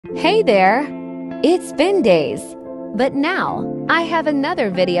Hey there! It's been days, but now I have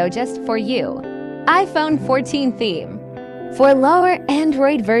another video just for you. iPhone 14 theme for lower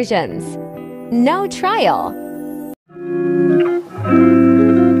Android versions. No trial.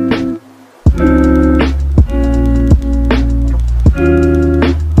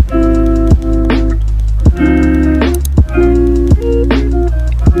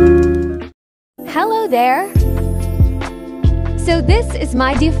 Hello there! So this is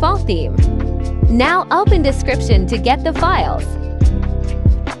my default theme. Now open description to get the files.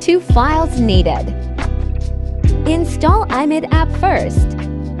 2 files needed. Install imod app first.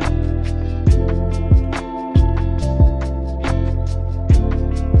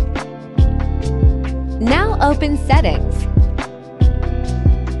 Now open settings.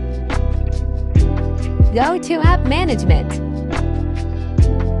 Go to app management.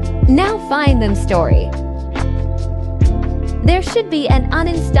 Now find them story. There should be an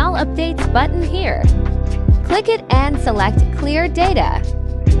uninstall updates button here. Click it and select clear data.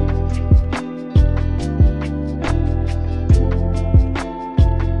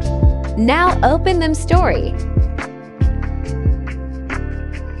 Now open them story.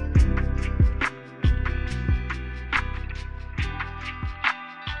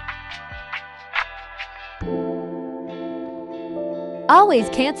 Always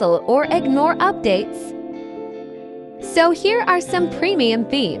cancel or ignore updates. So here are some premium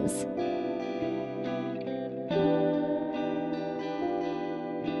themes.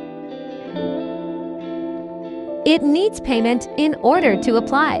 It needs payment in order to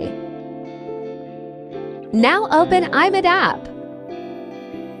apply. Now open imod app.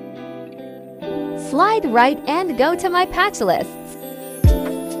 Slide right and go to my patch lists.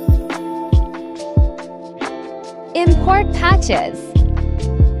 Import patches.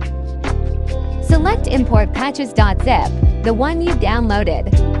 Select import patches.zip, the one you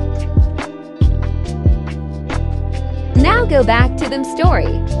downloaded. Now go back to them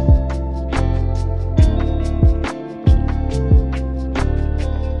story.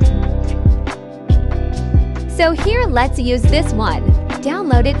 So here let's use this one.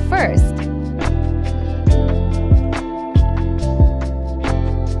 Download it first.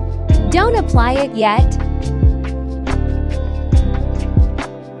 Don't apply it yet.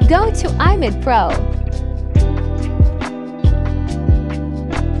 Go to imod Pro.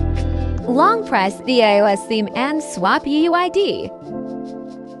 Long press the iOS theme and swap UUID.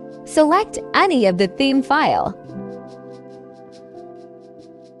 Select any of the theme file.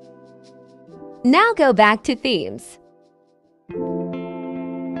 Now go back to themes.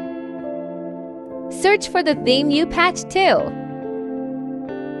 Search for the theme you patched to.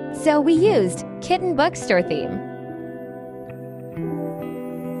 So we used Kitten Bookstore theme.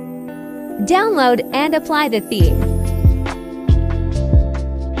 Download and apply the theme.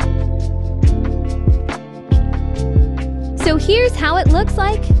 So here's how it looks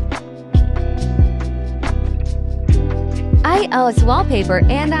like. iOS wallpaper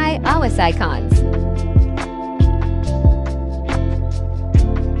and iOS icons.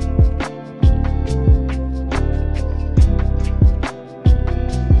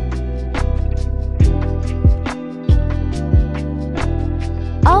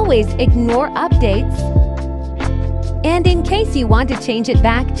 Always ignore updates. And in case you want to change it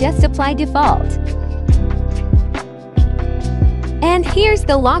back, just apply default. And here's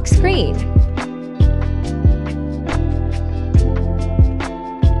the lock screen.